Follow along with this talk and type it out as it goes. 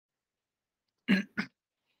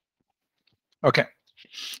Okay,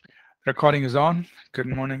 recording is on. Good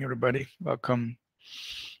morning, everybody. Welcome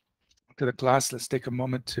to the class. Let's take a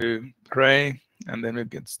moment to pray, and then we'll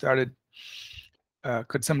get started.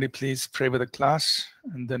 Could somebody please pray with the class,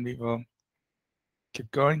 and then we will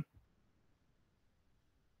keep going.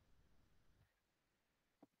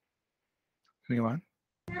 Anyone?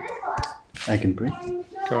 I can pray.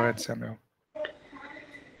 Go ahead, Samuel.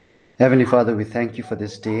 Heavenly Father, we thank you for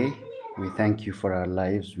this day. We thank you for our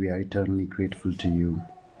lives. We are eternally grateful to you.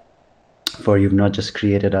 For you've not just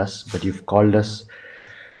created us, but you've called us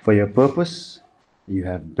for your purpose. You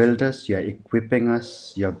have built us, you are equipping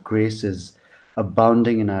us. Your grace is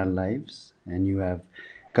abounding in our lives, and you have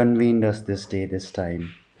convened us this day, this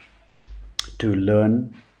time, to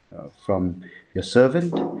learn from your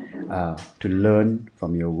servant, to learn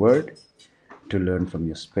from your word, to learn from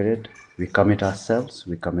your spirit. We commit ourselves,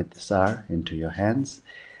 we commit this hour into your hands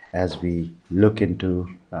as we look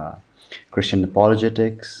into Christian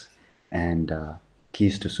apologetics and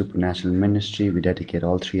keys to supernatural ministry. We dedicate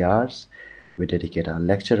all 3 hours. We dedicate our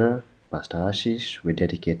lecturer, Pastor Ashish. We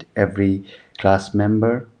dedicate every class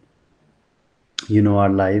member. You know our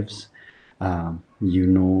lives. You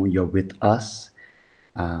know you're with us.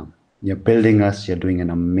 You're building us. You're doing an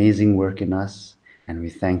amazing work in us. And we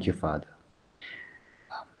thank you, Father.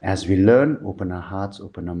 As we learn, open our hearts,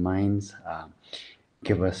 open our minds,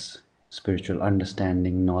 give us spiritual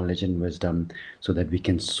understanding, knowledge, and wisdom so that we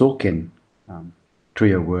can soak in through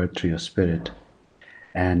your word, through your spirit.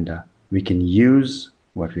 And we can use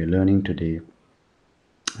what we're learning today.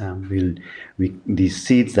 These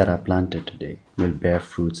seeds that are planted today will bear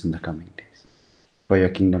fruits in the coming days for your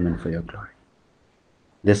kingdom and for your glory.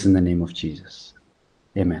 This in the name of Jesus.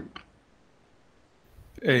 Amen.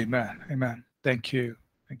 Amen. Amen. Thank you.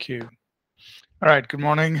 Thank you. All right. Good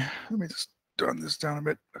morning. Let me just turn this down a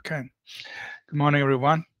bit. Okay. Good morning,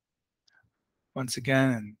 everyone. Once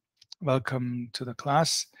again, and welcome to the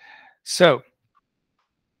class. So,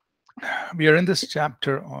 we are in this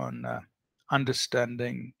chapter on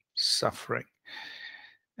understanding suffering.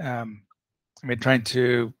 We're trying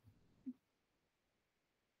to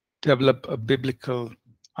develop a biblical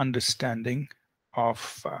understanding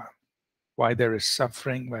of why there is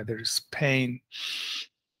suffering, why there is pain,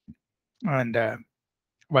 and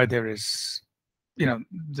why there is,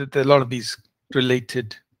 a lot of these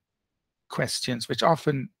related questions, which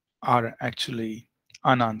often are actually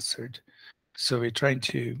unanswered. So we're trying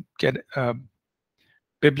to get a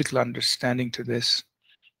biblical understanding to this,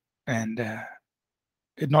 and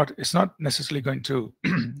it's not necessarily going to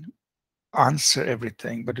answer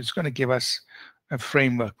everything, but it's going to give us a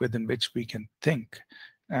framework within which we can think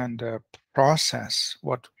and process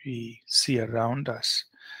what we see around us,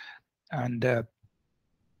 and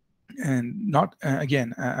not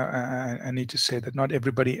again. I need to say that not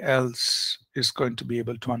everybody else is going to be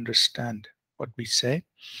able to understand what we say,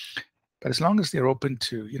 but as long as they're open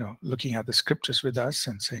to looking at the scriptures with us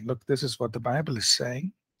and saying, look, this is what the Bible is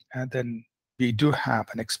saying, and then we do have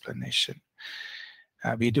an explanation.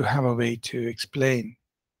 We do have a way to explain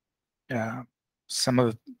some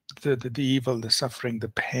of the evil, the suffering, the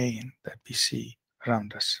pain that we see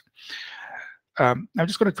around us. I'm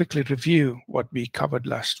just going to quickly review what we covered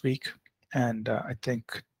last week, and I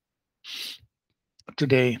think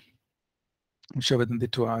today, I'm sure within the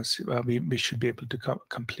 2 hours, we should be able to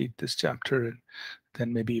complete this chapter, and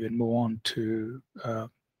then maybe even move on to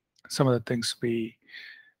some of the things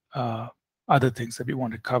other things that we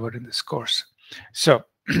want to cover in this course. So,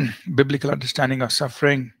 biblical understanding of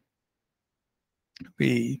suffering.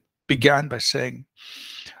 We began by saying,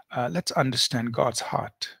 let's understand God's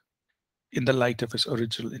heart in the light of his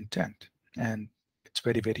original intent. And it's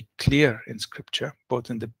very, very clear in scripture, both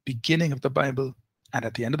in the beginning of the Bible and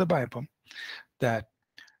at the end of the Bible, that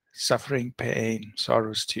suffering, pain,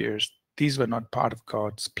 sorrows, tears, these were not part of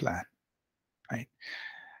God's plan, right?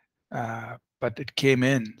 But it came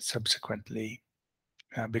in subsequently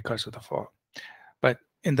because of the fall. But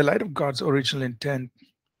in the light of God's original intent,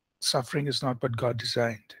 suffering is not what God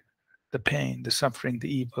designed. The pain, the suffering,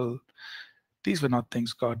 the evil, these were not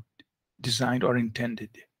things God designed or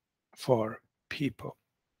intended for people.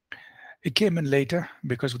 It came in later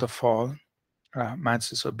because of the fall,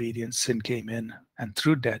 man's disobedience, sin came in, and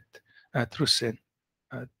through sin,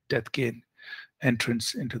 death gained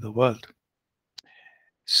entrance into the world.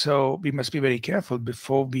 So we must be very careful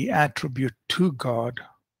before we attribute to God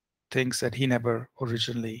things that he never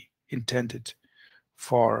originally intended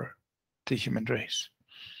for the human race.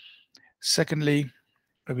 Secondly,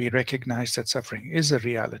 we recognize that suffering is a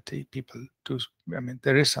reality. People do,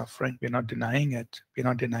 there is suffering. We're not denying it. We're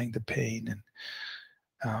not denying the pain.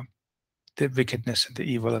 And the wickedness and the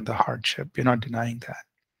evil and the hardship. We're not denying that.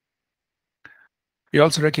 We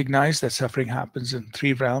also recognize that suffering happens in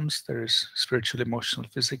three realms. There is spiritual, emotional,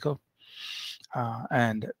 physical,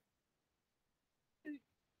 and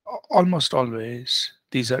almost always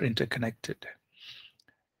these are interconnected.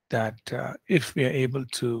 That if we are able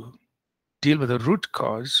to deal with the root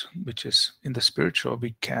cause, which is in the spiritual,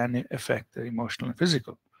 we can affect the emotional and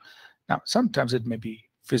physical. Now, sometimes it may be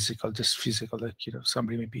physical, just physical, like,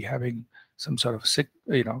 somebody may be having some sort of sick,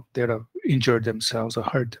 they're injured themselves or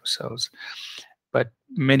hurt themselves. But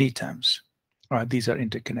many times, these are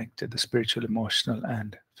interconnected, the spiritual, emotional,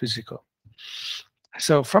 and physical.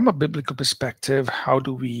 So from a biblical perspective, how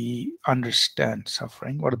do we understand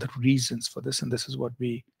suffering? What are the reasons for this? And this is what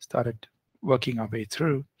we started working our way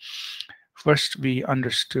through. First, we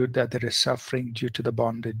understood that there is suffering due to the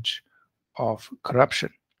bondage of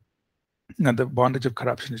corruption. Now, the bondage of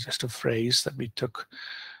corruption is just a phrase that we took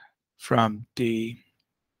from the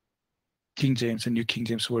King James and New King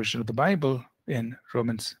James Version of the Bible in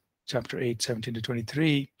Romans chapter 8, 17 to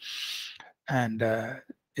 23. And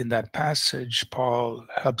in that passage, Paul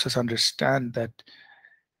helps us understand that,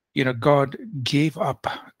 God gave up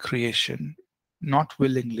creation not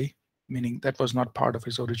willingly, meaning that was not part of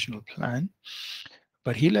his original plan,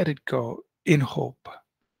 but he let it go in hope,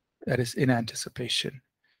 that is, in anticipation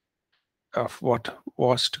of what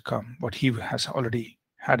was to come, what he has already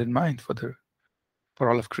had in mind for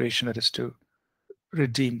all of creation, that is to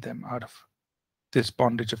redeem them out of this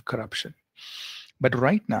bondage of corruption. But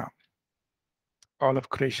right now, all of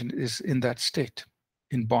creation is in that state,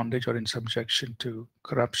 in bondage or in subjection to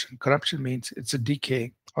corruption. Corruption means it's a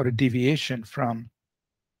decay or a deviation from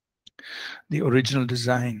the original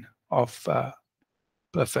design of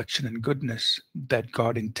perfection and goodness that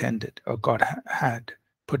God intended or God had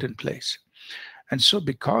put in place. And so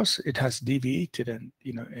because it has deviated and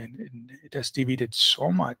it has deviated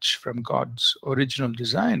so much from God's original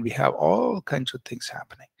design, we have all kinds of things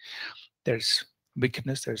happening. There's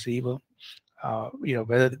wickedness, there's evil.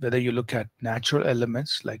 Whether you look at natural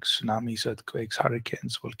elements like tsunamis, earthquakes,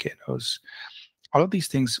 hurricanes, volcanoes, all of these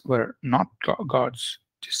things were not God's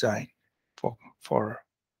design for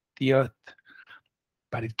the earth,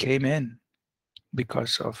 but it came in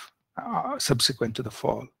because of subsequent to the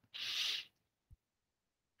fall.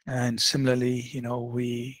 And similarly,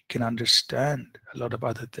 we can understand a lot of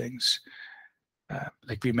other things,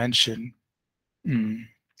 like we mentioned,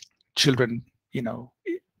 children,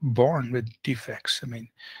 born with defects. I mean,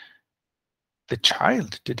 the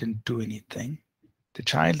child didn't do anything. The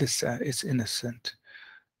child is innocent,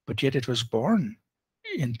 but yet it was born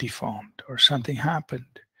in deformed, or something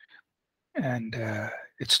happened. And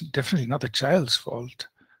it's definitely not the child's fault,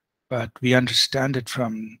 but we understand it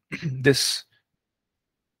from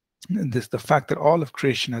the fact that all of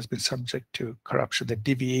creation has been subject to corruption,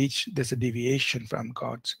 there's a deviation from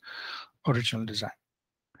God's original design.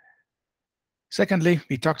 Secondly,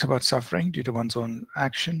 we talked about suffering due to one's own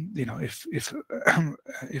action.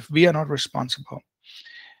 If we are not responsible,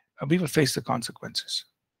 we will face the consequences,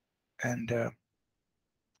 and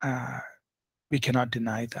we cannot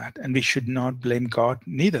deny that. And we should not blame God,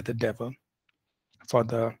 neither the devil, for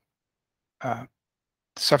the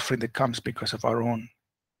suffering that comes because of our own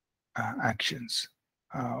actions,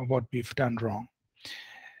 what we've done wrong.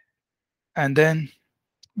 And then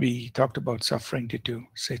we talked about suffering due to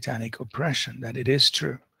satanic oppression, that it is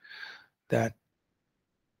true that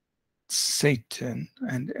Satan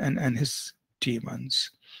and his demons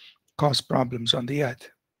cause problems on the earth,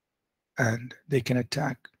 and they can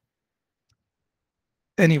attack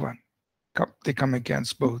anyone. They come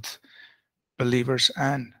against both believers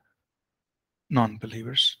and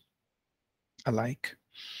non-believers alike.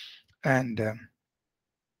 And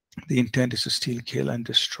the intent is to steal, kill, and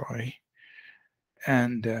destroy.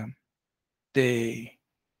 And they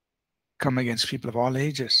come against people of all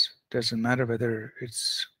ages. Doesn't matter whether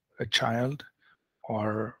it's a child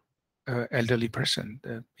or an elderly person.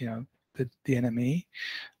 The enemy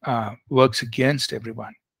works against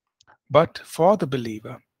everyone. But for the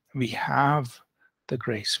believer, we have the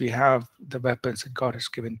grace. We have the weapons that God has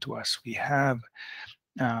given to us. We have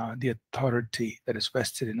the authority that is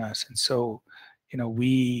vested in us. And so,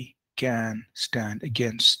 we can stand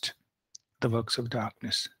against the works of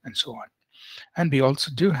darkness and so on. And we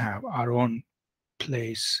also do have our own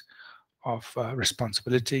place of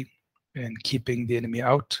responsibility in keeping the enemy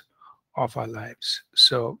out of our lives.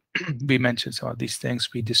 So we mentioned some of these things.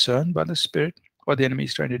 We discern by the Spirit what the enemy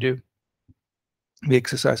is trying to do. We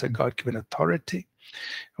exercise a God-given authority.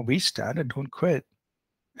 We stand and don't quit.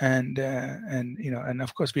 And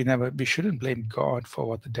of course we shouldn't blame God for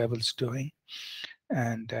what the devil's doing.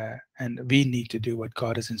 and we need to do what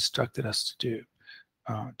God has instructed us to do,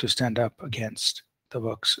 to stand up against the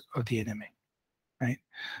works of the enemy, right?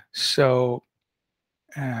 So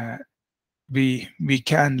we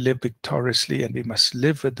can live victoriously, and we must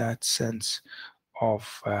live with that sense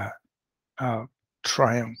of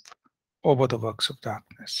triumph over the works of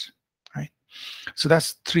darkness, right? So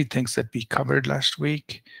that's three things that we covered last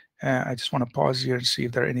week. I just want to pause here and see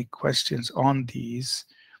if there are any questions on these.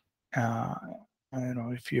 I don't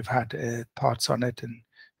know if you've had thoughts on it, and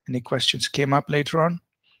any questions came up later on.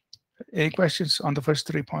 Any questions on the first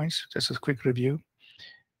 3 points? Just a quick review.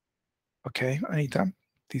 Okay, Anita,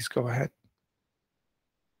 please go ahead.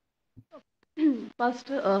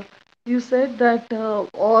 Pastor, you said that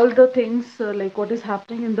all the things like what is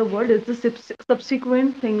happening in the world is the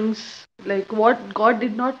subsequent things, like what God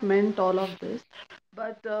did not meant all of this.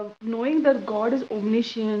 But knowing that God is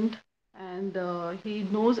omniscient and He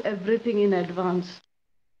knows everything in advance,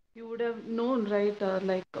 you would have known, right?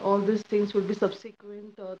 Like all these things would be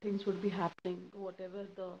subsequent, things would be happening, whatever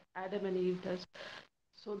the Adam and Eve does.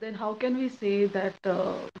 So then, how can we say that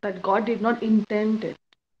that God did not intend it?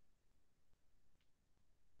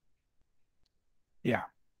 Yeah.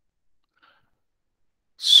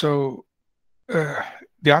 So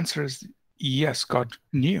the answer is yes. God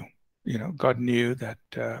knew. God knew that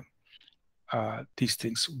these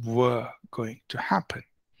things were going to happen,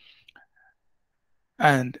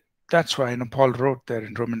 and that's why, Paul wrote there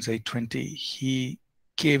in Romans 8:20, he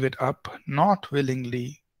gave it up not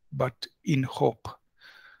willingly, but in hope.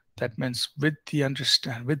 That means with the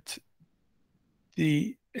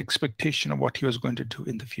expectation of what he was going to do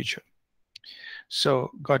in the future.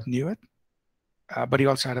 So God knew it, but he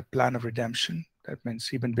also had a plan of redemption. That means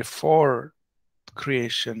even before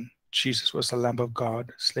creation, Jesus was the Lamb of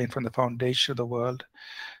God, slain from the foundation of the world.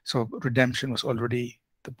 So redemption was already,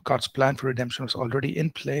 God's plan for redemption was already in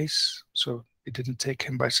place. So it didn't take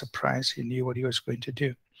him by surprise. He knew what he was going to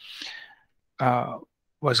do.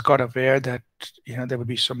 Was God aware that there would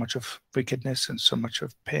be so much of wickedness and so much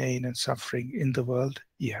of pain and suffering in the world?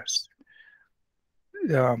 Yes.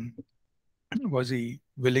 Was he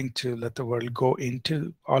willing to let the world go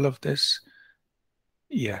into all of this?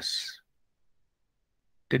 Yes.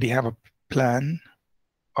 Did he have a plan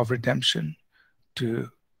of redemption to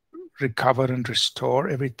recover and restore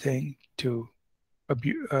everything to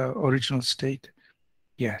original state?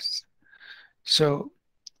 Yes. So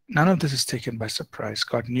none of this is taken by surprise.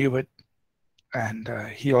 God knew it, and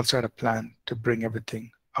he also had a plan to bring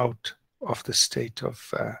everything out of the state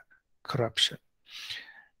of corruption.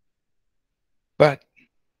 But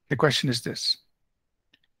the question is this: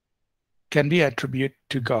 can we attribute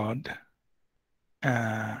to God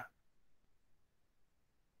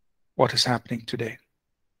what is happening today?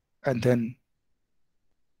 And then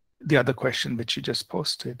the other question which you just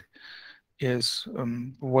posted is,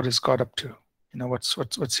 what is God up to?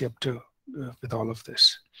 What's he up to with all of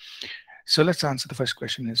this? So let's answer the first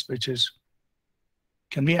question, which is,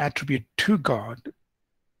 can we attribute to God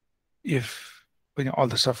if all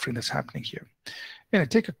the suffering that's happening here?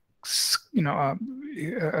 Take a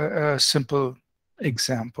simple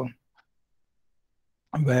example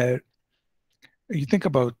where you think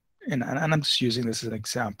about, and I'm just using this as an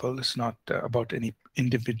example. It's not about any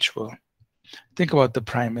individual. Think about the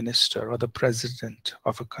prime minister or the president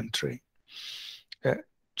of a country.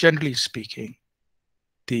 Generally speaking,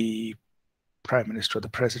 the prime minister or the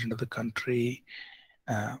president of the country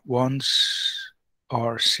wants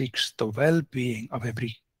or seeks the well-being of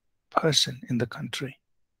every person in the country,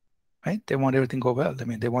 right? They want everything to go well. I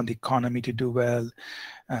mean, they want the economy to do well.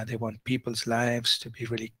 They want people's lives to be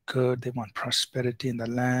really good. They want prosperity in the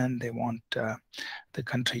land. They want the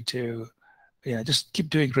country to just keep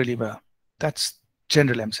doing really well. That's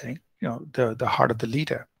generally, I'm saying, the heart of the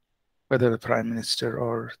leader, whether the prime minister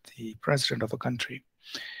or the president of a country.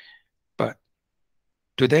 But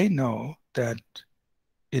do they know that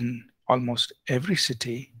in almost every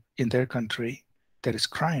city in their country, there is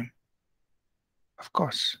crime? Of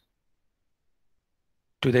course.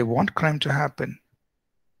 Do they want crime to happen?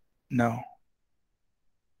 No.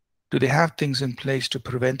 Do they have things in place to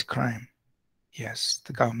prevent crime? Yes,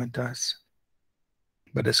 the government does.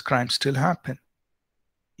 But does crime still happen?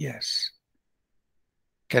 Yes.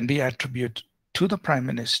 Can we attribute to the prime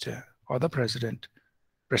minister or the president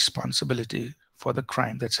responsibility for the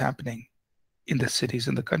crime that's happening in the cities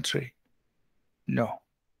in the country? No.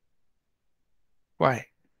 Why?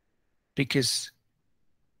 Because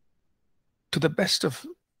to the best of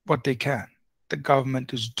what they can, the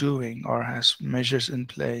government is doing or has measures in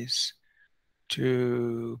place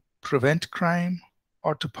to prevent crime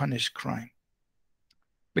or to punish crime.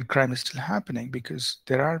 But crime is still happening because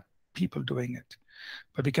there are people doing it.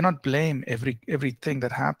 But we cannot blame everything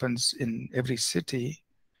that happens in every city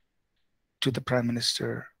to the prime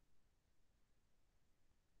minister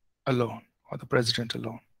alone or the president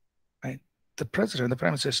alone, right? The president, the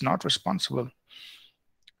prime minister, is not responsible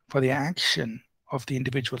for the action of the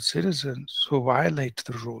individual citizens who violate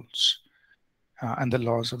the rules and the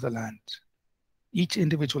laws of the land. Each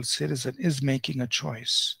individual citizen is making a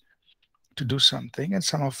choice to do something, and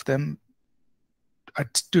some of them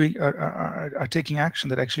are taking action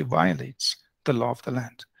that actually violates the law of the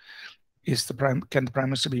land. Can the prime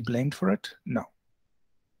minister be blamed for it? No.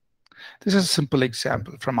 This is a simple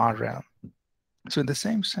example from our realm. So in the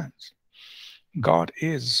same sense, God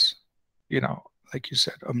is, like you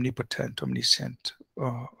said, omnipotent, omniscient,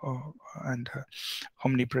 and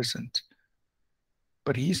omnipresent.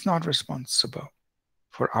 But he's not responsible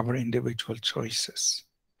for our individual choices,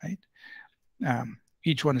 right?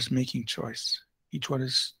 Each one is making choice. Each one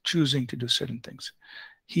is choosing to do certain things.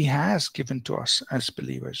 He has given to us as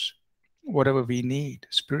believers whatever we need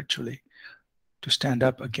spiritually to stand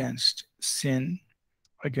up against sin,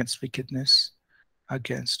 against wickedness,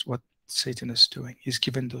 against what Satan is doing. He's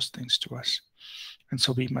given those things to us. And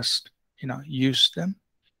so we must, use them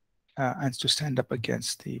and to stand up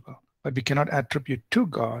against the evil. But we cannot attribute to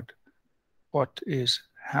God what is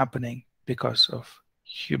happening because of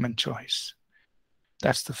human choice.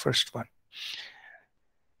 That's the first one.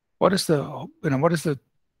 What is the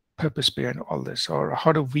purpose behind all this, or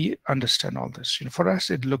how do we understand all this? For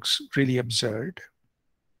us, it looks really absurd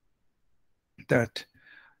that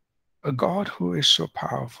a God who is so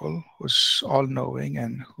powerful, who's all-knowing,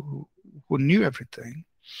 and who knew everything,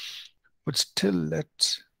 would still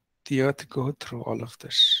let the earth go through all of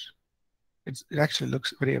this. It actually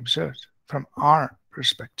looks very absurd from our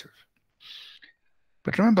perspective.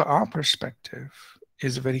 But remember, our perspective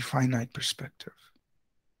is a very finite perspective.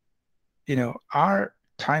 Our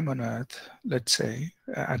time on earth, let's say,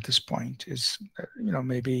 at this point is,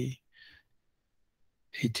 maybe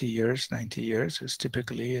 80 years, 90 years is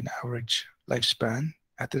typically an average lifespan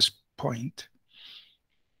at this point.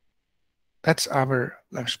 That's our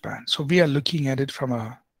lifespan. So we are looking at it from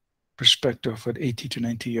a perspective of an 80 to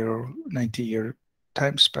 90-year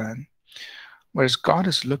time span, whereas God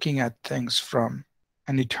is looking at things from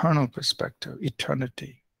an eternal perspective,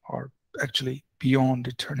 eternity, or actually beyond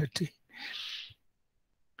eternity.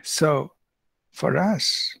 So for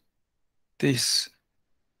us, this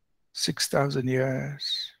 6,000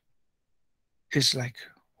 years is like,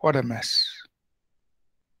 what a mess.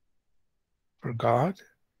 For God,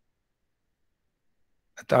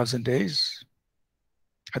 1,000 days,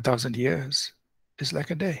 1,000 years is like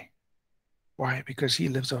a day. Why? Because he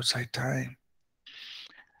lives outside time.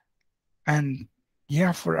 And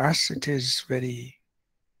yeah, for us, it is very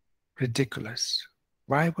ridiculous.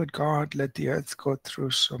 Why would God let the earth go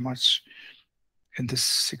through so much in this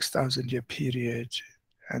 6,000-year period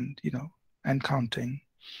and, and counting?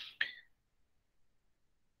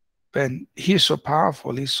 When he is so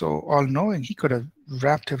powerful, he's so all-knowing, he could have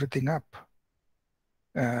wrapped everything up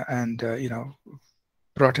and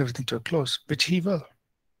brought everything to a close, which he will.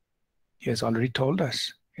 He has already told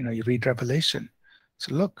us. You read Revelation.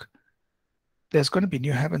 So look, there's going to be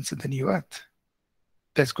new heavens and the new earth.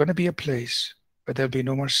 There's going to be a place where there'll be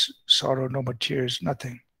no more sorrow, no more tears,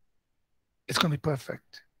 nothing. It's going to be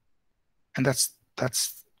perfect. And that's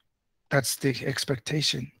the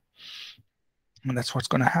expectation. And that's what's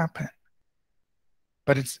going to happen.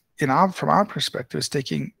 But it's from our perspective, it's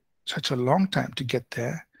taking such a long time to get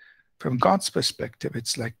there. From God's perspective,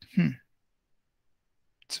 it's like,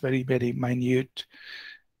 it's very, very minute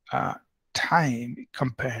time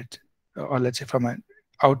compared, or let's say from an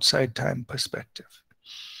outside time perspective.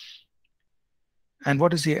 And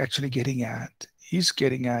what is he actually getting at? He's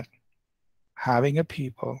getting at having a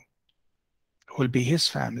people who will be his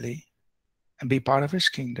family and be part of his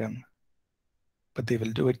kingdom, but they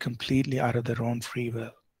will do it completely out of their own free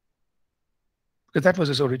will. Because that was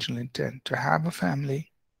his original intent, to have a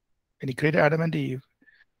family. When he created Adam and Eve,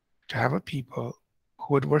 to have a people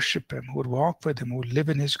who would worship him, who would walk with him, who would live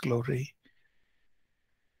in his glory.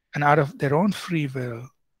 And out of their own free will,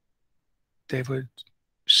 they would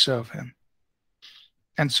serve him.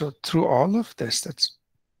 And so through all of this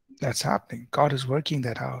that's happening, God is working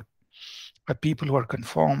that out. A people who are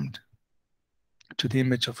conformed to the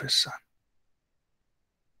image of his Son.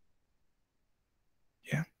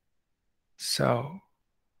 Yeah. So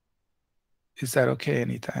is that okay,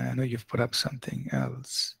 Anita? And I know you've put up something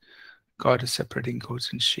else. God is separating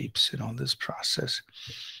goats and sheep in all this process.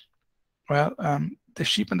 Well, the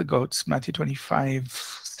sheep and the goats, Matthew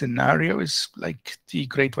 25:6 scenario is like the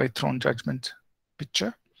Great White Throne Judgment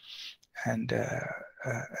picture, and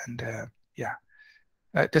yeah.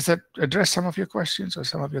 Does that address some of your questions or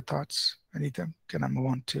some of your thoughts? Anything? Can I move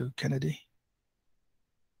on to Kennedy?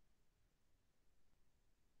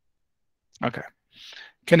 Okay.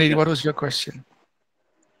 Kennedy, Yes. what was your question?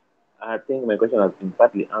 I think my question has been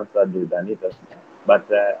partly answered with Anita, but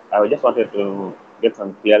I just wanted to get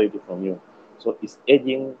some clarity from you. So, is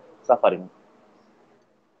aging suffering?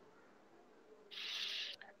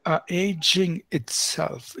 Aging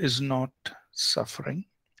itself is not suffering.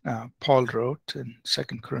 Paul wrote in 2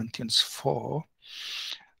 Corinthians 4,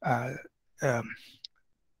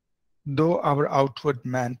 though our outward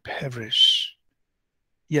man perish,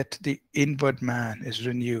 yet the inward man is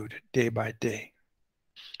renewed day by day.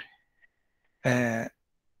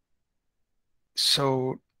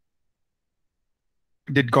 So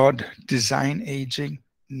did God design aging?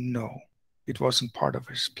 No, it wasn't part of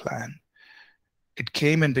his plan. It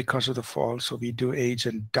came in because of the fall, so we do age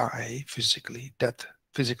and die physically.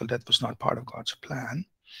 Physical death was not part of God's plan.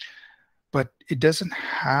 But it doesn't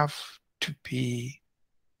have to be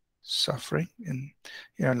suffering. And,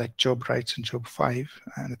 like Job writes in Job 5,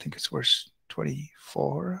 and I think it's verse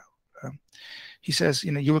 24. He says,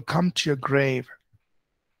 you will come to your grave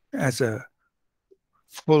as a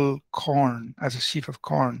full corn, as a sheaf of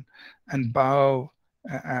corn, and bow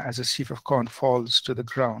as a sheaf of corn falls to the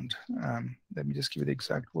ground. Let me just give you the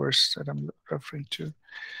exact verse that I'm referring to.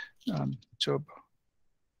 Job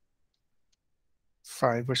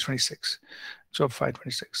 5, verse 26. Job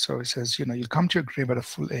 5:26. So it says, you come to your grave at a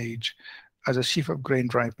full age, as a sheaf of grain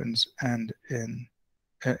ripens, and in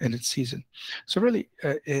its season. So really,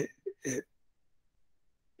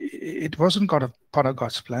 it wasn't part of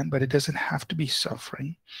God's plan, but it doesn't have to be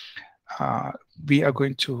suffering. We are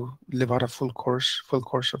going to live out a full course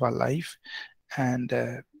of our life, and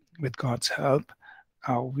with God's help,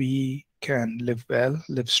 we can live well,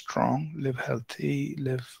 live strong, live healthy,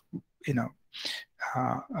 live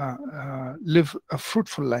live a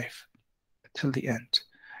fruitful life till the end.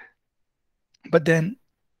 But then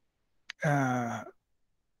I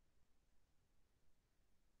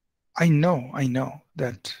know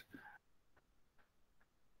that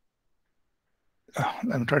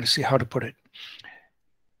I'm trying to see how to put it.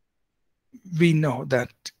 We know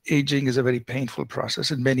that aging is a very painful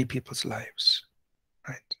process in many people's lives,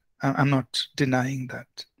 right? I'm not denying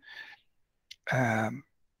that.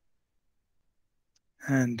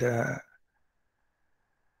 And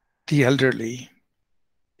the elderly,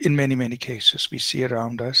 in many cases, we see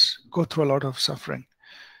around us, go through a lot of suffering.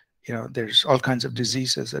 There's all kinds of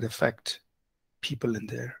diseases that affect people in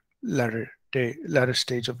their latter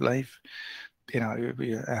stage of life.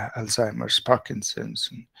 Alzheimer's, Parkinson's,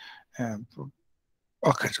 and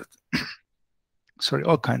all kinds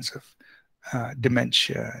of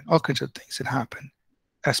dementia, all kinds of things that happen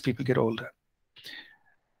as people get older.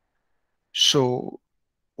 So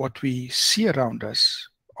what we see around us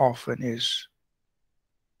often is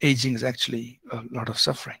aging is actually a lot of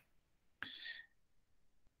suffering.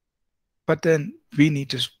 But then we need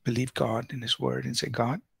to believe God in his word and say,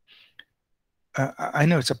 God, I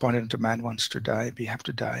know it's appointed unto man wants to die. We have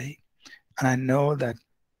to die. And I know that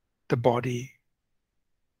the body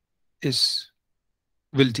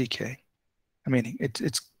will decay. I mean,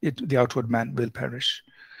 the outward man will perish,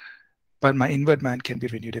 but my inward man can be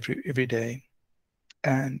renewed every day.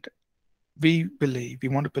 And we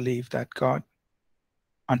want to believe that God,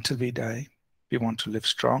 until we die, we want to live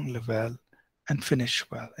strong, live well, and finish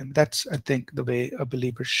well. And that's, I think, the way a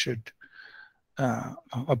believer should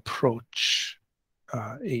approach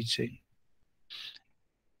aging.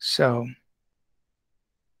 So,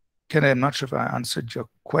 Ken, I'm not sure if I answered your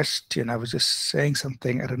question. I was just saying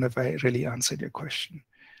something. I don't know if I really answered your question.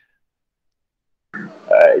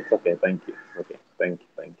 It's okay. Thank you. Okay. Thank you.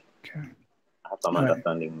 Okay. I have some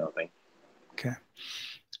understanding now. Thank you. Okay.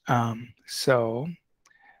 So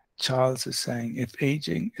Charles is saying, if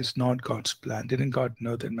aging is not God's plan, didn't God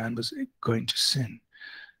know that man was going to sin?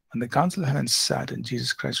 When the council of heaven sat and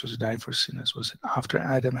Jesus Christ was to die for sinners, was it after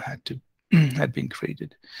Adam had been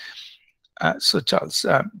created? So Charles,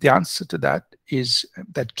 the answer to that is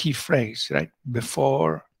that key phrase, right?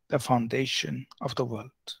 Before the foundation of the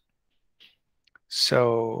world.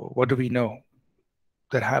 So what do we know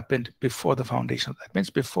that happened before the foundation? That means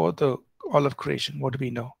before all of creation. What do we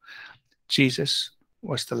know? Jesus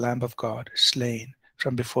was the Lamb of God, slain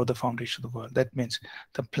from before the foundation of the world. That means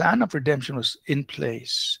the plan of redemption was in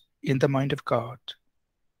place in the mind of God,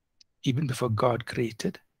 even before God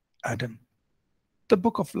created Adam. The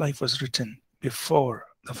book of life was written before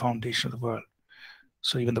the foundation of the world.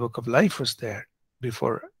 So even the book of life was there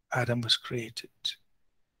before Adam was created.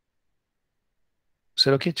 Is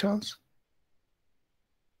that okay, Charles?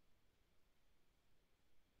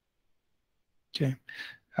 Okay.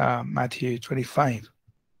 Matthew 25.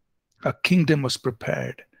 A kingdom was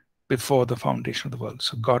prepared before the foundation of the world.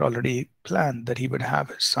 So God already planned that he would have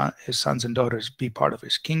his sons and daughters be part of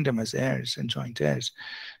his kingdom as heirs and joint heirs,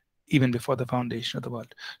 even before the foundation of the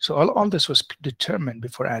world. So all this was determined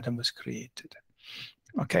before Adam was created.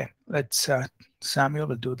 Okay, let's, Samuel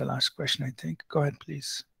will do the last question, I think. Go ahead,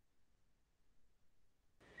 please.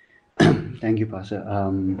 Thank you, Pastor.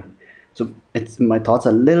 So my thoughts are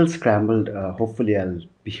a little scrambled. Hopefully, I'll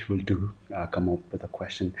be able to come up with a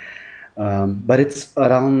question. But it's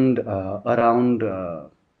around the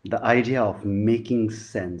idea of making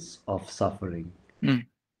sense of suffering,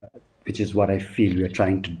 which is what I feel we are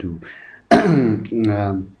trying to do.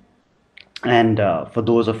 And for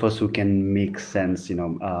those of us who can make sense,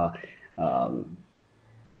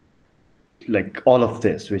 like all of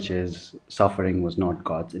this, which is suffering was not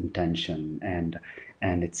God's intention,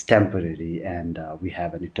 and it's temporary, and we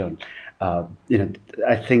have an eternal.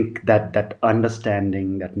 I think that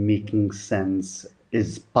understanding, that making sense,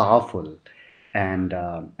 is powerful, and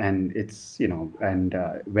it's and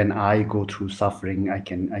when I go through suffering, I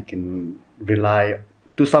can rely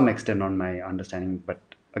to some extent on my understanding, but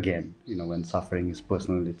again, when suffering is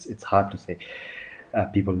personal, it's hard to say.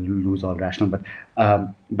 People lose all rational,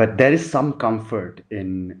 but there is some comfort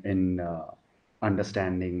in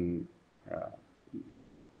understanding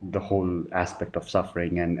the whole aspect of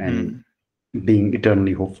suffering, and being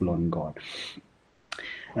eternally hopeful on God.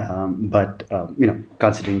 But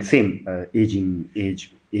considering same aging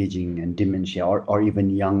and dementia, or even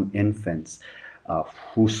young infants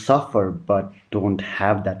who suffer but don't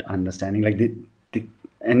have that understanding, like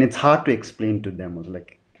and it's hard to explain to them,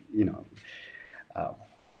 like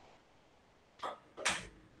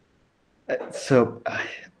so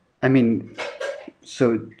I mean,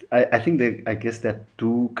 so I think that, I guess, there are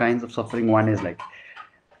two kinds of suffering. One is like,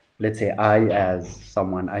 let's say I, as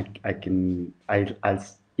someone, I'll,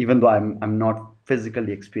 even though I'm not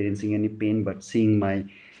physically experiencing any pain, but seeing my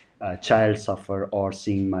child suffer, or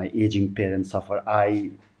seeing my aging parents suffer,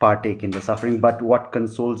 I partake in the suffering. But what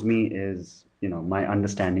consoles me is my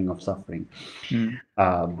understanding of suffering.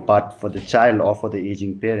 But for the child, or for the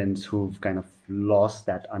aging parents who've kind of lost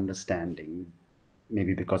that understanding,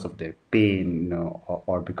 maybe because of their pain,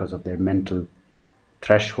 or because of their mental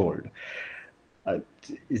threshold, uh,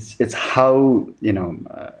 it's how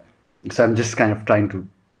so I'm just kind of trying to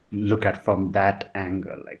look at from that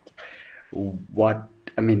angle, like, what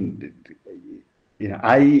I mean,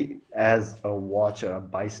 I, as a watcher, a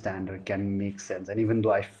bystander, can make sense, and even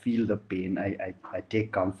though I feel the pain, I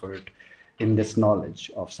take comfort in this knowledge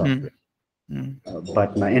of suffering.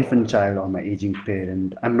 But my infant child or my aging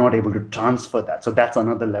parent, I'm not able to transfer that. So that's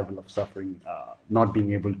another level of suffering, not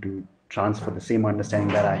being able to transfer the same understanding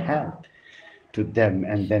that I have to them,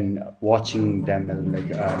 and then watching them, and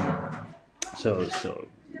like, so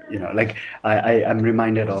like, I'm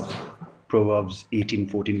reminded of Proverbs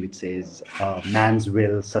 18:14, which says, man's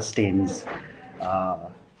will sustains uh,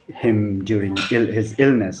 him during his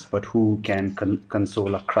illness, but who can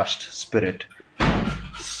console a crushed spirit?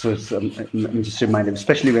 So I'm just reminded,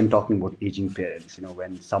 especially when talking about aging parents,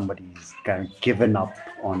 when somebody's kind of given up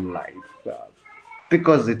on life,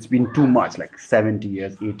 because it's been too much, like 70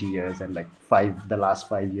 years, 80 years, and like the last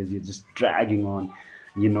 5 years, you're just dragging on.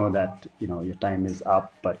 That your time is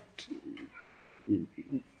up, but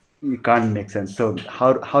you can't make sense. So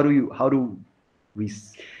how do we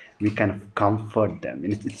kind of comfort them?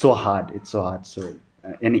 And it's so hard. It's so hard. So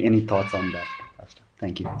any thoughts on that, Pastor?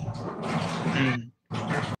 Thank you.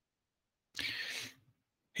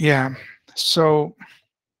 Yeah. So,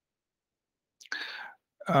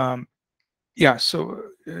 so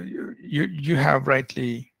you have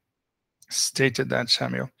rightly stated that,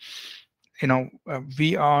 Samuel.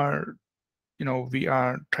 We are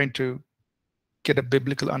trying to get a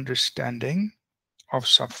biblical understanding of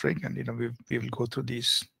suffering, and we will go through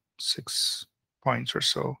these 6 points or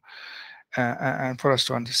so, and for us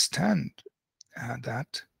to understand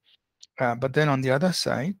that. But then on the other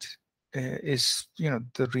side is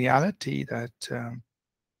the reality that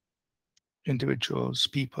individuals,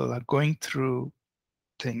 people are going through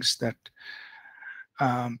things that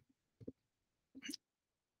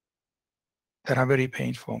that are very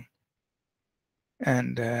painful,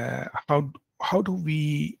 and how do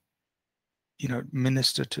we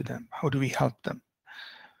minister to them? How do we help them?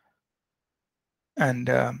 And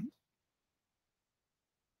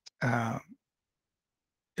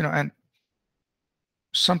and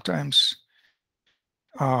sometimes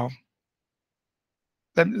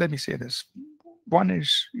let me say this. One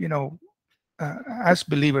is, as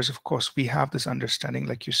believers, of course, we have this understanding,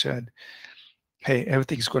 like you said, hey,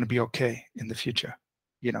 everything's going to be okay in the future.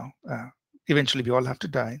 Eventually we all have to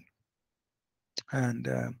die. And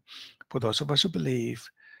for those of us who believe,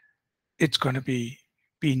 it's going to be,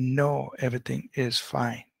 we know everything is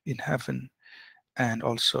fine in heaven and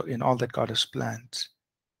also in all that God has planned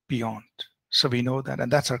beyond. So we know that,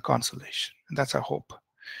 and that's our consolation, and that's our hope.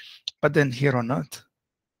 But then here on earth,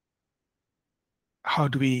 how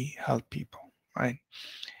do we help people, right?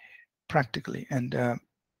 Practically. And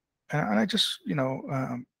I just,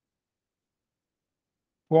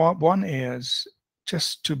 one is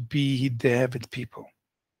just to be there with people,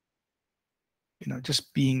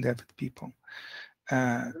 just being there with people.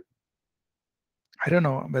 I don't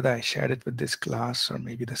know whether I shared it with this class or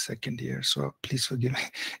maybe the second year, so please forgive me.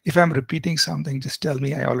 If I'm repeating something, just tell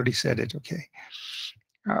me I already said it, okay?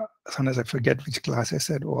 Sometimes I forget which class I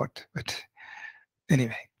said what, but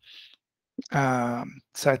anyway.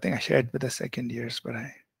 So I think I shared with the second years, but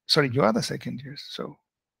sorry, you are the second years, so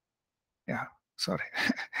yeah, sorry.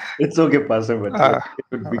 It's okay, Pastor, but it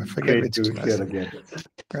would be I forget great which to class. share again.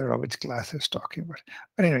 I don't know which class I was talking about.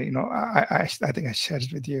 But anyway, I think I shared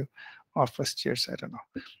it with you, or first years, I don't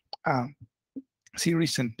know. See,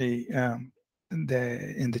 recently in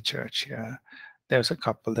the church here, there was a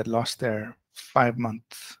couple that lost their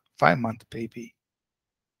 5-month baby.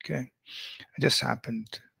 Okay, it just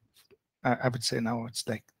happened. I would say now it's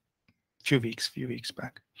like few weeks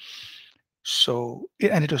back. So,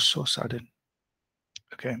 and it was so sudden.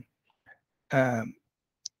 Okay. I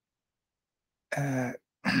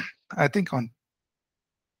think on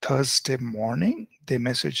Thursday morning, they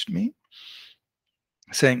messaged me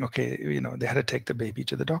saying, okay, they had to take the baby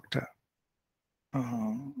to the doctor.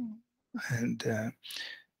 And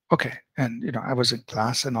okay. And, I was in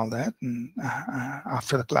class and all that. And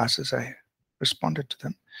after the classes, I responded to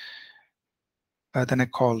them. Then I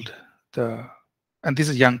called and this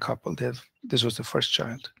is a young couple. This was the first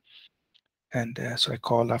child. And so I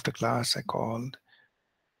called after class. I called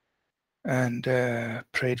and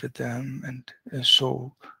prayed with them. And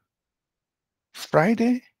so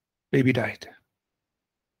Friday, baby died.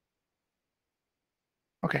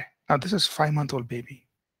 Okay, now this is 5-month-old baby.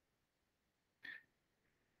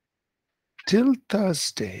 Till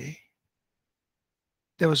Thursday,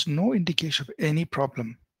 there was no indication of any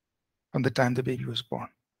problem from the time the baby was born.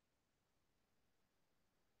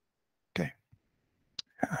 Okay,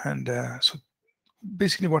 and so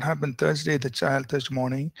basically what happened Thursday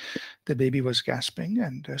morning, the baby was gasping,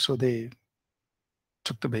 and so they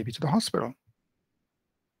took the baby to the hospital.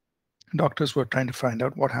 Doctors were trying to find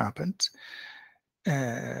out what happened.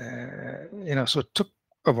 So it took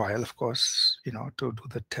a while, of course, to do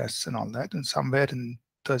the tests and all that. And somewhere in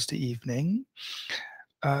Thursday evening,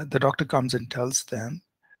 the doctor comes and tells them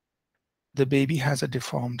the baby has a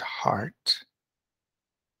deformed heart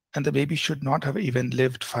and the baby should not have even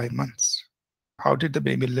lived 5 months. How did the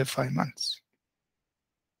baby live 5 months?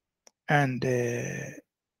 And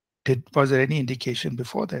was there any indication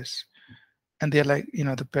before this? And they're like,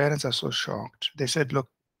 the parents are so shocked. They said, look,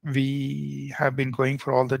 we have been going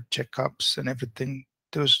for all the checkups and everything.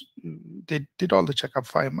 They did all the checkup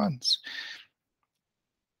 5 months.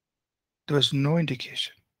 There was no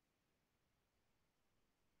indication.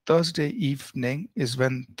 Thursday evening is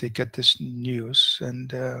when they get this news, and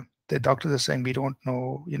the doctors are saying, we don't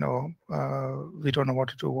know, we don't know what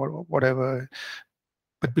to do, or whatever.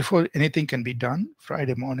 But before anything can be done,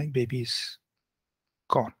 Friday morning, baby's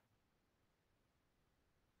gone.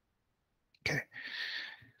 Okay.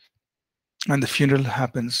 And the funeral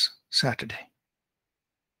happens Saturday.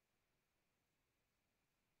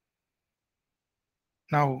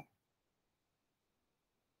 Now,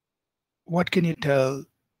 what can you tell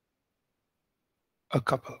a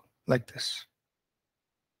couple like this?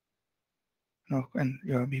 And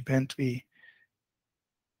it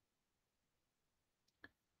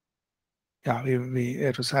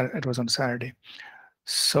was on Saturday.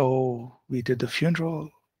 So we did the funeral.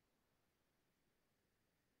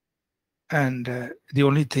 And the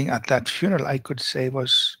only thing at that funeral I could say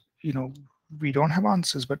was, we don't have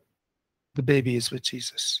answers, but the baby is with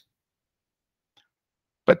Jesus.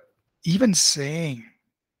 But even saying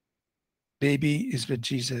baby is with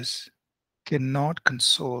Jesus cannot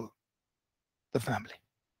console the family.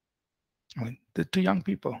 I mean, the two young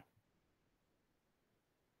people.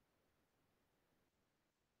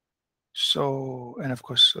 So, and of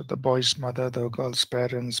course, the boy's mother, the girl's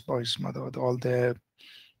parents, boy's mother, all there.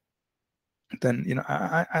 Then, it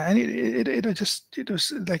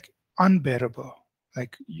was like unbearable.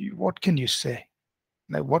 Like, what can you say?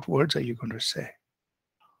 Like, what words are you going to say?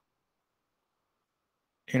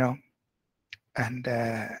 you know, and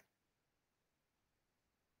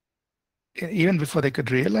even before they could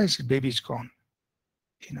realize the baby's gone,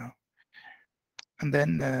 you know, and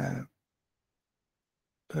then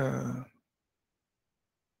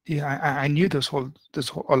yeah, I knew all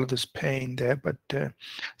of this pain there, but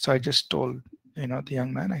so I just told, you know, the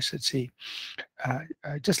young man, I said, see,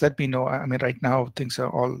 just let me know. I mean, right now things are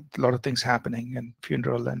a lot of things happening, and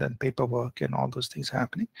funeral and then paperwork and all those things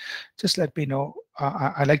happening. Just let me know.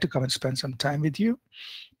 I'd like to come and spend some time with you,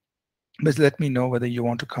 but let me know whether you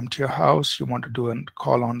want to come to your house, you want to do a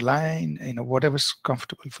call online, you know, whatever's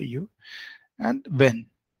comfortable for you, and when,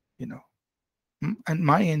 you know. And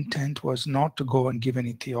my intent was not to go and give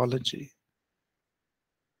any theology.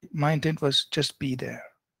 My intent was just be there,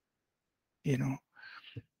 you know,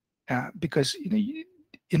 because you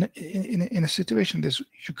know, in a situation this,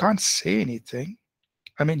 you can't say anything.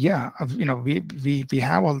 I mean, yeah, you know, we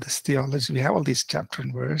have all this theology, we have all these chapter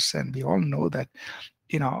and verse, and we all know that,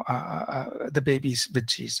 you know, the baby's with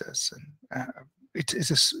Jesus, and it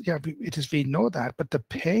is yeah, it is, we know that, but the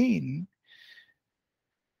pain,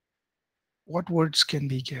 what words can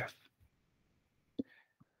we give?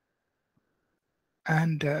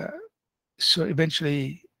 And so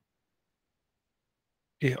eventually,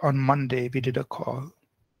 on Monday we did a call.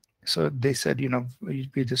 So they said, you know, we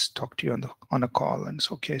just talked to you on a call, and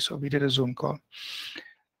it's okay. So we did a Zoom call.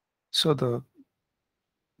 So the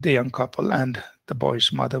young couple and the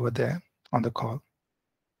boy's mother were there on the call.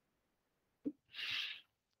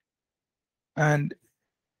 And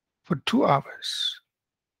for 2 hours,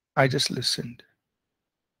 I just listened.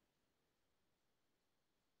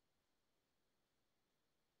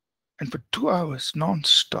 And for 2 hours,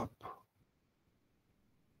 non-stop,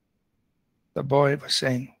 the boy was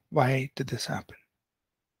saying, why did this happen?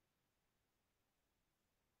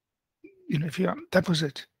 You know, that was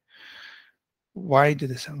it. Why did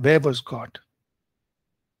this happen? Where was God?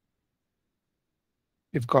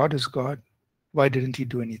 If God is God, why didn't he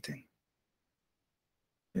do anything?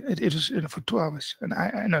 It was, you know, for 2 hours. And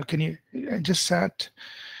I know, I just sat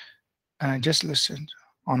and I just listened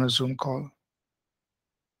on a Zoom call.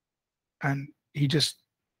 And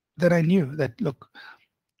then I knew that, look,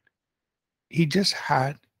 he just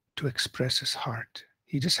had to express his heart.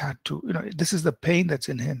 He just had to, you know, this is the pain that's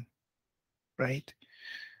in him, right?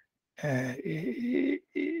 You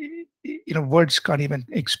know, words can't even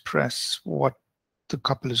express what the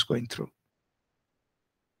couple is going through.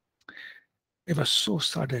 It was so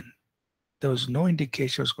sudden. There was no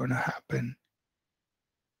indication it was going to happen.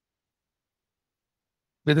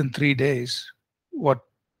 Within 3 days, what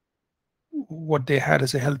they had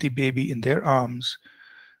as a healthy baby in their arms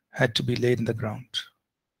had to be laid in the ground,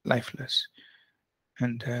 lifeless.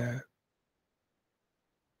 And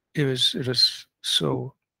it was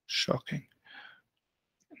so shocking.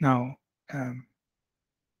 Now,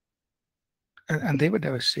 and they were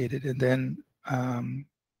devastated. And then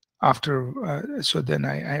after, so then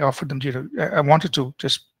I offered them, you know, I wanted to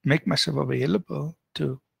just make myself available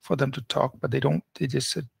for them to talk, but they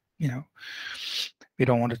just said, you know, we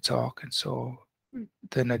don't want to talk. And so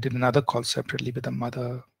then I did another call separately with the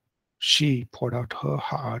mother. She poured out her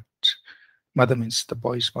heart. Mother means the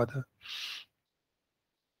boy's mother.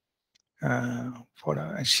 And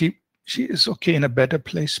she is okay, in a better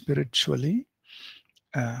place spiritually.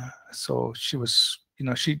 So she was, you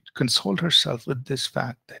know, she consoled herself with this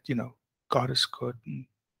fact that, you know, God is good,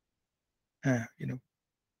 and you know,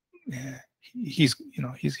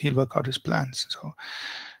 he'll work out his plans.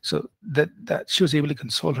 So that she was able to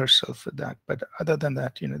console herself with that. But other than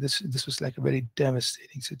that, you know, this was like a very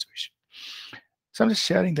devastating situation. So I'm just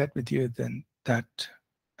sharing that with you, then, that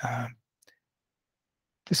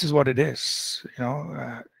this is what it is, you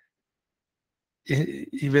know.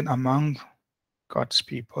 Even among God's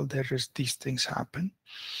people, these things happen.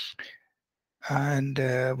 And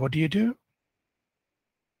what do?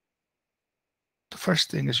 The first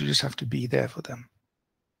thing is you just have to be there for them.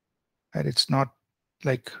 And it's not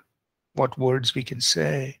like what words we can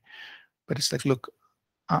say, but it's like, look,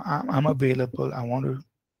 I'm available. I want to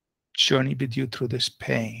journey with you through this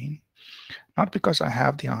pain, not because I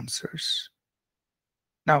have the answers.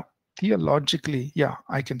 Now, theologically, yeah,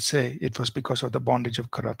 I can say it was because of the bondage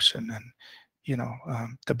of corruption, and, you know,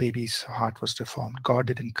 the baby's heart was deformed. God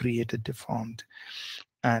didn't create it deformed.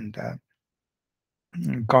 And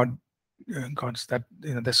God's that,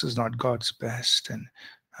 you know, this is not God's best. And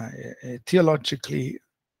theologically,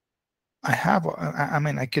 I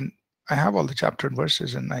mean, I have all the chapter and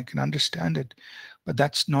verses, and I can understand it, but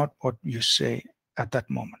that's not what you say at that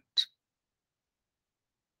moment.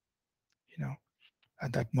 You know,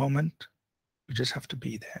 at that moment, you just have to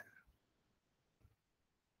be there.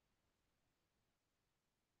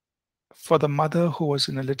 for the mother who was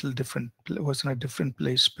in a little different, was in a different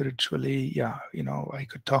place spiritually, yeah, I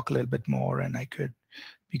could talk a little bit more, and we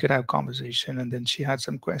could have conversation, and then she had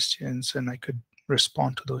some questions, and I could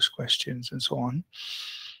respond to those questions and so on.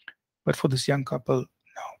 But for this young couple,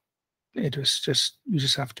 no, it was just, you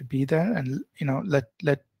just have to be there and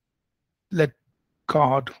let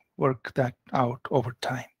God work that out over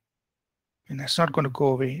time. And it's not going to go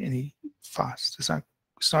away any fast. It's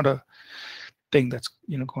not a thing that's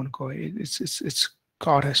going to go away. It's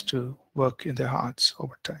God has to work in their hearts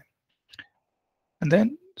over time. And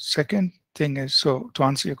then second thing is, so to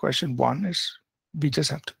answer your question, one is we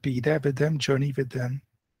just have to be there with them, journey with them.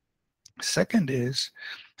 Second is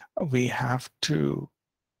we have to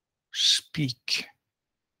speak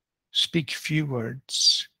few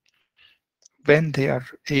words when they are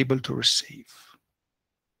able to receive.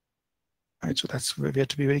 Right, so that's where we have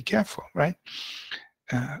to be very careful, right?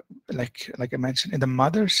 Like I mentioned, in the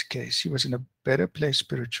mother's case, she was in a better place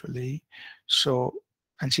spiritually,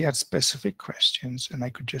 and she had specific questions, and I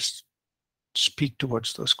could just speak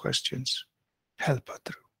towards those questions, help her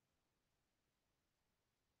through.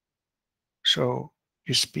 So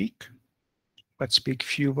you speak, but speak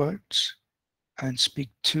few words, and speak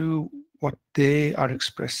to what they are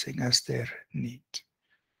expressing as their need.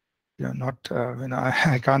 Not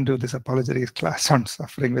I can't do this apologetics class on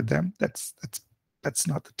suffering with them. That's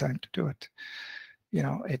not the time to do it.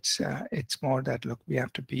 It's more that, look, we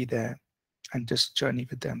have to be there and just journey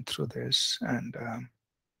with them through this, and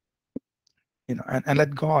and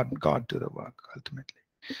let God do the work ultimately.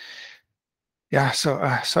 Yeah. So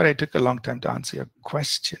sorry I took a long time to answer your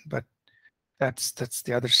question, but that's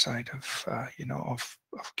the other side of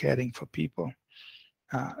of caring for people.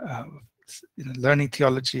 Learning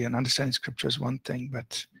theology and understanding scripture is one thing,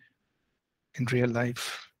 but in real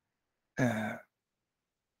life, the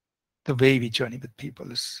way we journey with people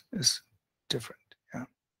is different. Yeah.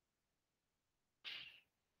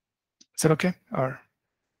 Is that okay? Or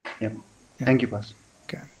Yeah. Thank you, Pastor.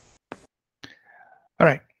 Okay. All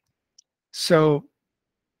right. So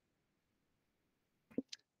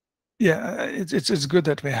yeah, it's good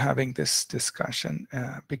that we're having this discussion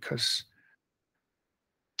because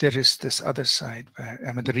there is this other side where,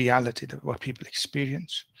 the reality of what people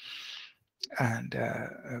experience, and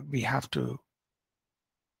we have to,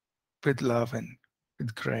 with love and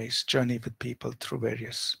with grace, journey with people through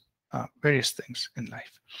various things in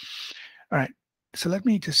life. All right. So let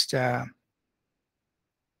me just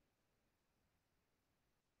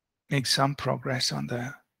make some progress on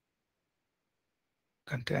the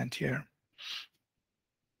content here.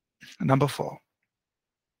 Number 4. All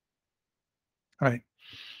right.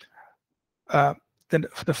 Then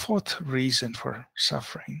the fourth reason for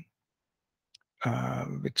suffering,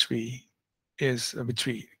 which we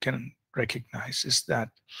can recognize, is that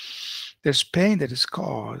there's pain that is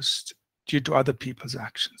caused due to other people's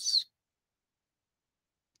actions,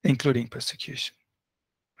 including persecution.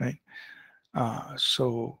 Right.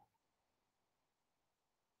 So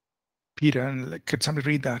Peter, and could somebody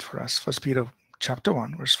read that for us? 1 Peter chapter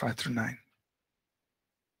 1, verse 5 through 9.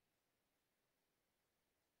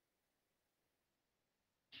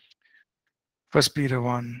 1 Peter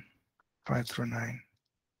 1, 5 through 9.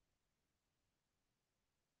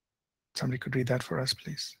 Somebody could read that for us,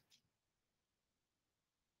 please.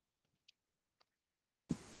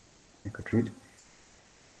 I could read.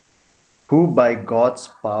 Who by God's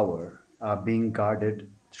power are being guarded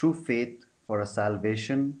through faith for a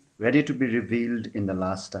salvation ready to be revealed in the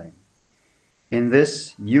last time. In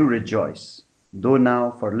this you rejoice, though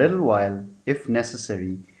now for a little while, if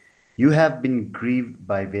necessary, you have been grieved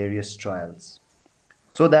by various trials,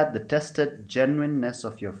 so that the tested genuineness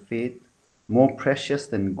of your faith, more precious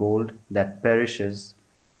than gold that perishes,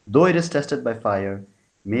 though it is tested by fire,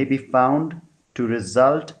 may be found to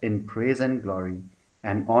result in praise and glory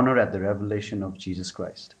and honor at the revelation of Jesus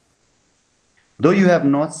Christ. Though you have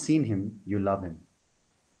not seen him, you love him.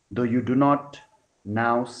 Though you do not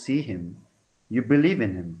now see him, you believe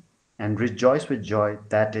in him and rejoice with joy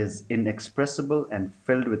that is inexpressible and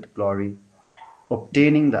filled with glory,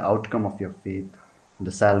 obtaining the outcome of your faith,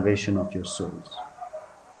 the salvation of your souls.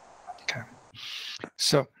 Okay.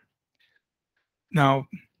 So now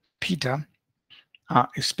Peter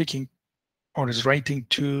is speaking, or is writing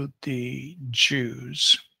to the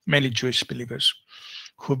Jews, mainly Jewish believers,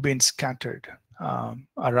 who've been scattered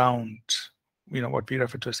around, what we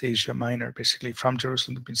refer to as Asia Minor, basically from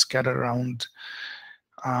Jerusalem, they've been scattered around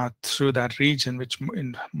through that region, which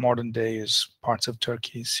in modern day is parts of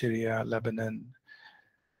Turkey, Syria, Lebanon,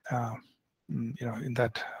 in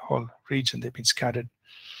that whole region, they've been scattered.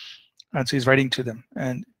 And so he's writing to them.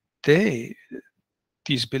 And the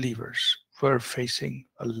these believers were facing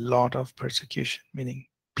a lot of persecution, meaning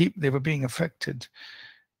they were being affected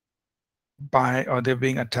by, or they're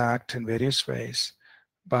being attacked in various ways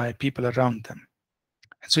by people around them.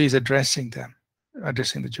 And so he's addressing them,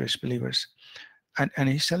 addressing the Jewish believers. And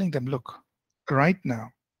he's telling them, look, right now,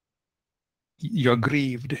 you're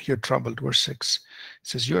grieved, you're troubled. Verse 6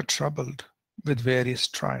 says, you're troubled with various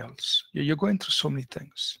trials. You're going through so many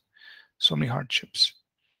things, so many hardships.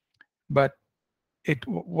 But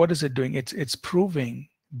what is it doing? It's proving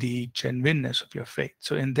the genuineness of your faith.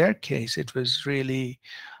 So in their case, it was really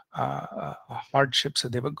hardships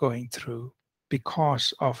that they were going through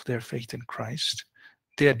because of their faith in Christ.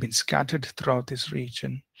 They had been scattered throughout this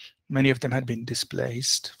region. Many of them had been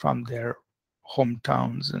displaced from their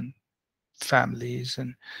hometowns and families,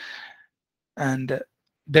 and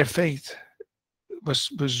their faith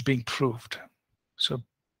was being proved. So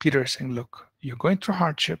Peter is saying, look, you're going through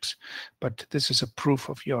hardships, but this is a proof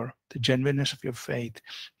of the genuineness of your faith,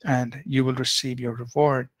 and you will receive your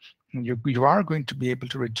reward. And you are going to be able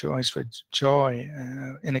to rejoice with joy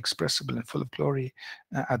inexpressible and full of glory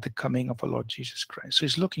at the coming of our Lord Jesus Christ. So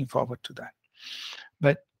he's looking forward to that.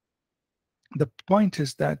 But the point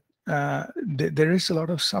is that there is a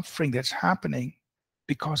lot of suffering that's happening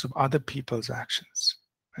because of other people's actions,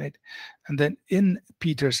 right? And then in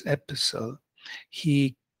Peter's epistle,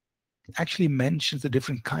 he actually mentions the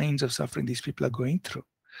different kinds of suffering these people are going through,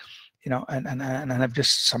 and I've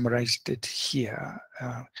just summarized it here.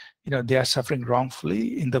 They are suffering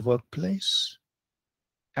wrongfully in the workplace.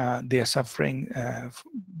 They are suffering,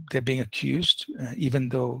 they're being accused, even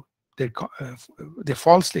though they're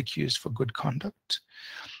falsely accused for good conduct.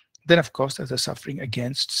 Then, of course, there's a suffering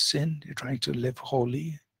against sin. They're trying to live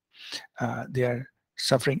holy. They are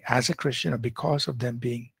suffering as a Christian or because of them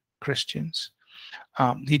being Christians.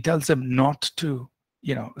 He tells them not to,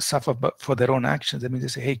 suffer for their own actions. I mean, they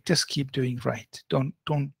say, hey, just keep doing right. Don't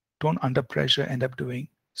under pressure end up doing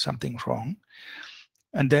something wrong.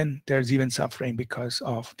 And then there's even suffering because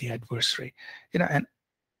of the adversary. And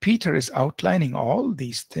Peter is outlining all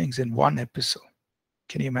these things in one epistle.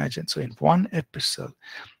 Can you imagine? So in one epistle,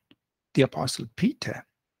 the Apostle Peter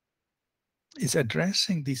is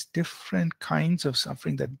addressing these different kinds of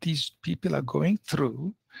suffering that these people are going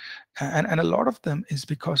through. And a lot of them is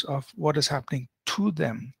because of what is happening to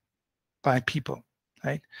them by people,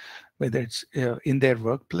 right? Whether it's in their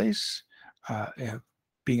workplace,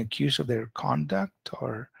 being accused of their conduct,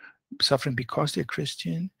 or suffering because they're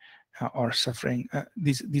Christian, or suffering.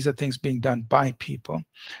 These are things being done by people.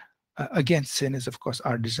 Against sin is, of course,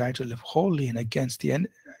 our desire to live holy, and against the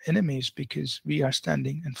enemies, because we are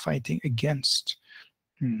standing and fighting against,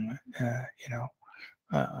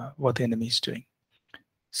 what the enemy is doing.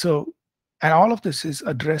 So, and all of this is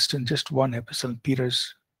addressed in just one epistle,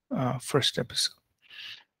 Peter's first epistle.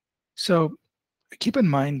 So keep in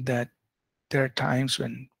mind that there are times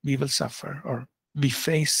when we will suffer, or we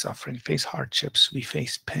face suffering, face hardships, we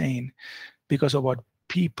face pain because of what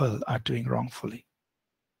people are doing wrongfully.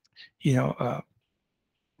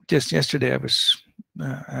 Just yesterday I was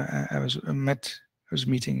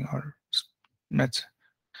meeting met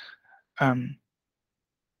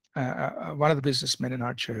one of the businessmen in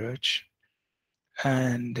our church,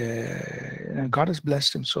 and God has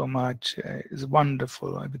blessed him so much. It's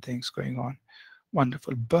wonderful, everything's going on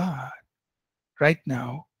wonderful, but right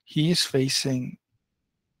now he is facing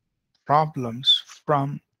problems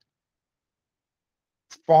from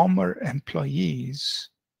former employees,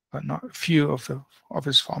 but not a few of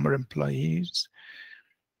his former employees,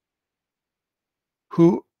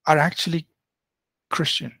 who are actually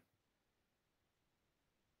Christian,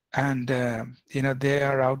 and they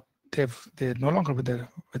are out. They're no longer with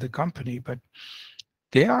the company, but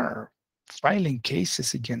they are filing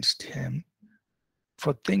cases against him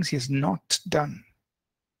for things he has not done.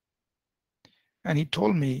 And he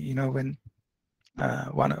told me, when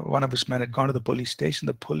one of his men had gone to the police station,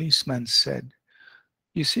 the policeman said,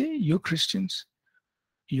 "You see, you Christians,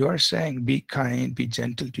 you are saying be kind, be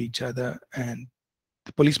gentle to each other," and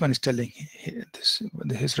the policeman is telling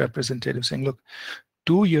his representative, saying, "Look,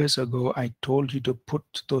 2 years ago, I told you to put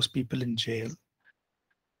those people in jail.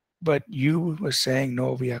 But you were saying,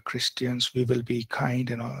 no, we are Christians, we will be kind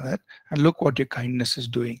and all that. And look what your kindness is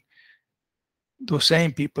doing. Those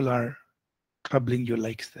same people are troubling you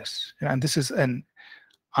like this." And this is an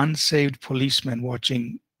unsaved policeman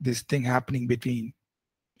watching this thing happening between,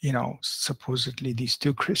 supposedly these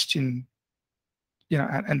two Christian,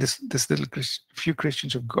 and this little few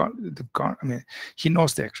Christians of God, I mean, he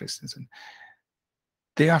knows they're Christians, and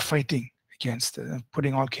they are fighting against it,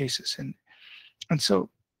 putting all cases in. And so,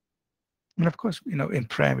 and of course, in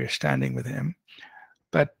prayer, we're standing with him.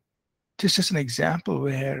 this is an example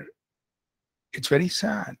where it's very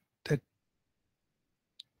sad that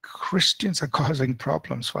Christians are causing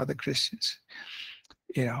problems for other Christians.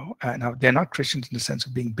 Now they're not Christians in the sense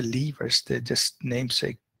of being believers. They're just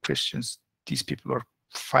namesake Christians. These people are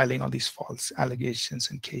filing all these false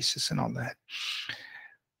allegations and cases and all that.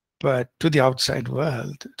 But to the outside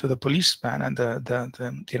world, to the policeman and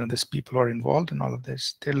these people who are involved in all of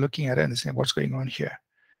this, they're looking at it and saying, "What's going on here?"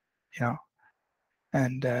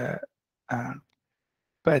 And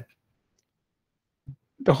but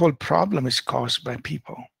the whole problem is caused by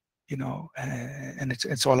people, and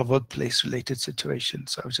it's all a workplace related situation.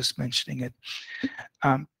 So I was just mentioning it.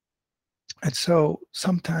 And so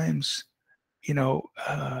sometimes,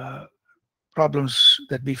 problems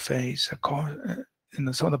that we face are caused,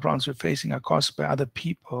 some of the problems we're facing are caused by other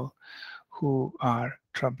people who are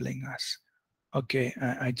troubling us. Okay,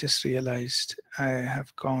 I just realized I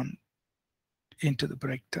have gone into the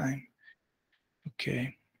break time.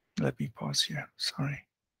 Okay, let me pause here. Sorry.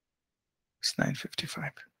 It's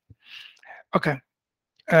 9:55. Okay.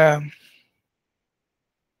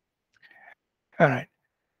 All right.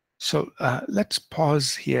 So let's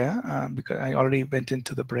pause here because I already went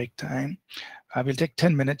into the break time. We'll take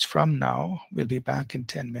 10 minutes from now. We'll be back in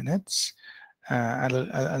 10 minutes.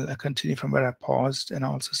 I'll continue from where I paused and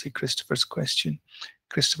also see Christopher's question.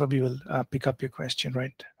 Christopher, we will pick up your question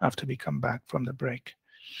right after we come back from the break.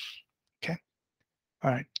 Okay.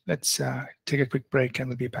 All right. Let's take a quick break and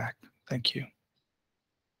we'll be back. Thank you.